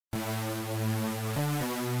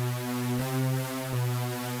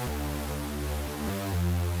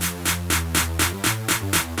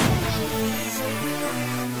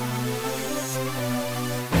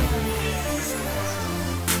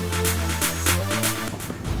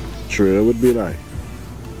Trill would be like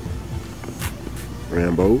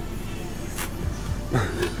Rambo.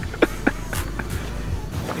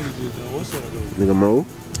 What's up, though? Nigga Mo.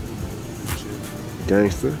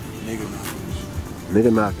 Gangster.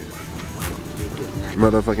 Nigga knockin.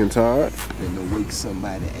 Motherfucking Todd. Finna wake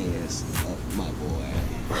somebody ass up, my boy.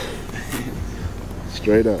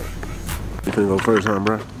 Straight up. You finna go first, huh,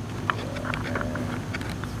 bro?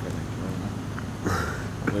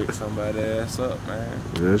 Wake somebody ass up, man.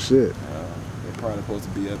 Real shit. They're probably supposed to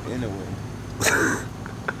be up anyway.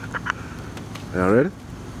 Y'all ready?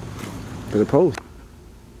 For the post.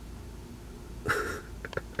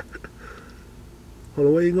 Hold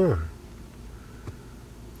on, where you going?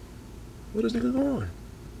 Where this nigga going?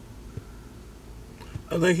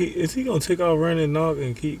 I think is he gonna take off running and knock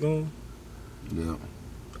and keep going? Yeah.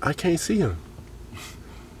 I can't see him.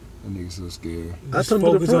 That nigga so scared. I told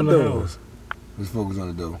him to the front door. Just focus on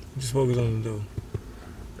the door. Just focus on the door.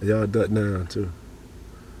 Y'all duck down too.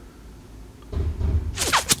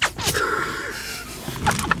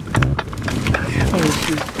 Oh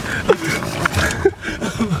shit.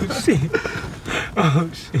 Oh shit. Oh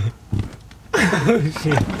shit. Oh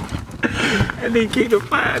shit. I didn't keep the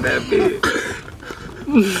fire that bitch.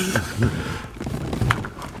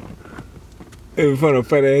 In front of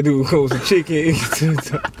fat ass dude goes some chicken.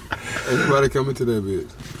 Everybody coming to that bitch.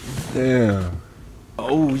 Damn.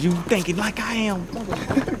 Oh, you thinking like I am.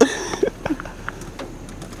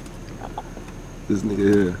 This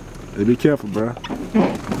nigga here. Hey, be careful, bro.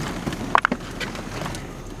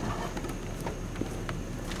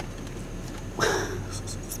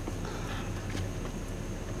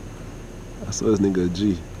 I saw this nigga a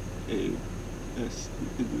G. Hey, it's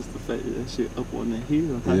the fact that shit up on the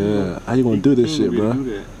hill. How you gonna do this shit, bro? Do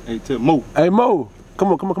that. Hey, tell Mo. Hey, Mo.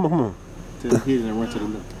 Come on. Tell him hit it and run to the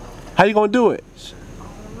left. How you gonna do it? I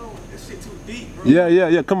don't know. That shit too deep, bro.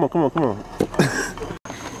 Yeah. Come on. Hold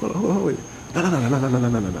on, wait. No.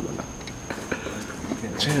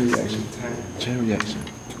 Chain reaction.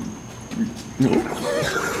 No.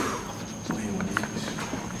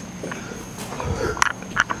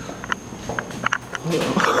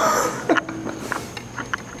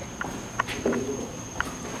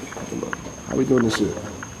 How we doing this shit?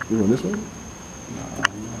 You going this way?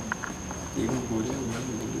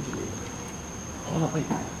 Hold on, wait.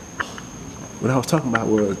 What I was talking about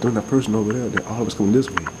was doing that person over there, they all was coming this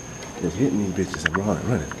way. Just hitting these bitches and running.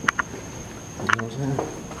 You know what I'm saying?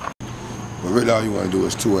 But really all you want to do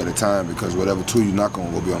is two at a time, because whatever two you knock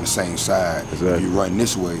on will be on the same side. Exactly. If you run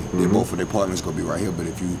this way, then both of their partners going to be right here. But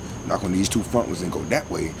if you knock on these two front ones and go that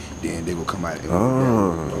way, then they will come out. And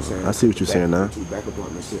I see what you're saying now. Two back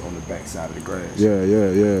apartments sit on the back side of the grass. Yeah.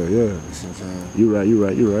 You see what I'm saying? You right.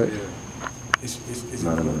 Yeah. It's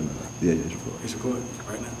No. recording. Yeah, it's recording. It's recording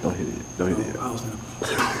right now. Don't hit it yet. I was now.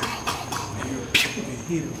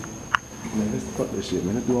 Hit it. Man, let's fuck this shit,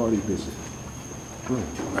 man. Let's do all these bitches. Come on.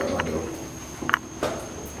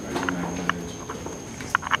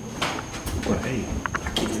 But hey,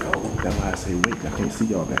 that's why I say wait. I can't see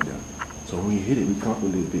y'all back there. So when you hit it, we come up a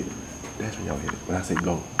little bit. That's when y'all hit it. When I say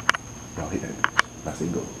go, y'all hit that bitch. When I say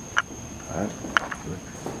go. Alright?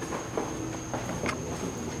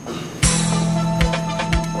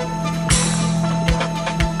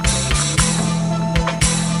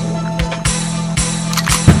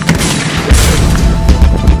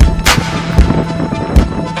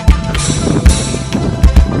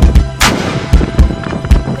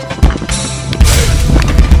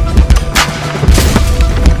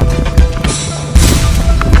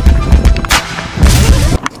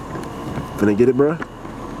 Finna get it, bro?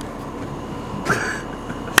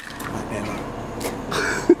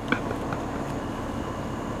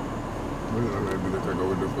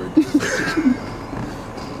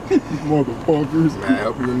 Motherfuckers. May I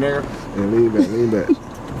help you in there? Yeah, lean back.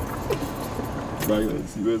 Back there,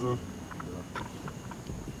 see where's on?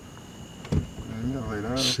 You gotta lay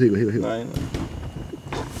down. Here. Nah, ain't no.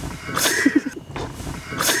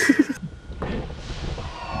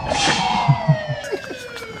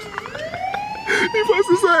 He busts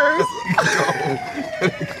his ass.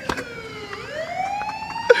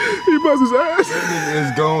 He busts his ass. That nigga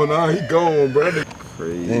is going on. He going, bro.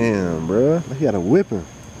 Crazy. Damn, bro. He had a whooping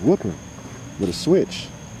with a switch.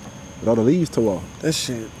 With all the leaves tore off. That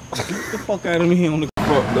shit. Get the fuck out of me on the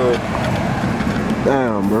fuck, dog.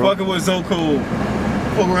 Damn, bro. Fucking was so cool.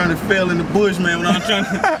 Fuck around and fell in the bush, man, when I was trying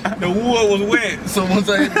to, the wood was wet. So once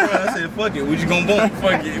I hit the ground, I said, fuck it, we just gonna bump,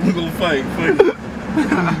 fuck it, we gonna fight, fuck it.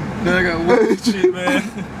 Then I got wet and shit, man.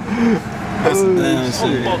 That's some damn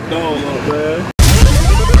shit. Fuck dog up, man.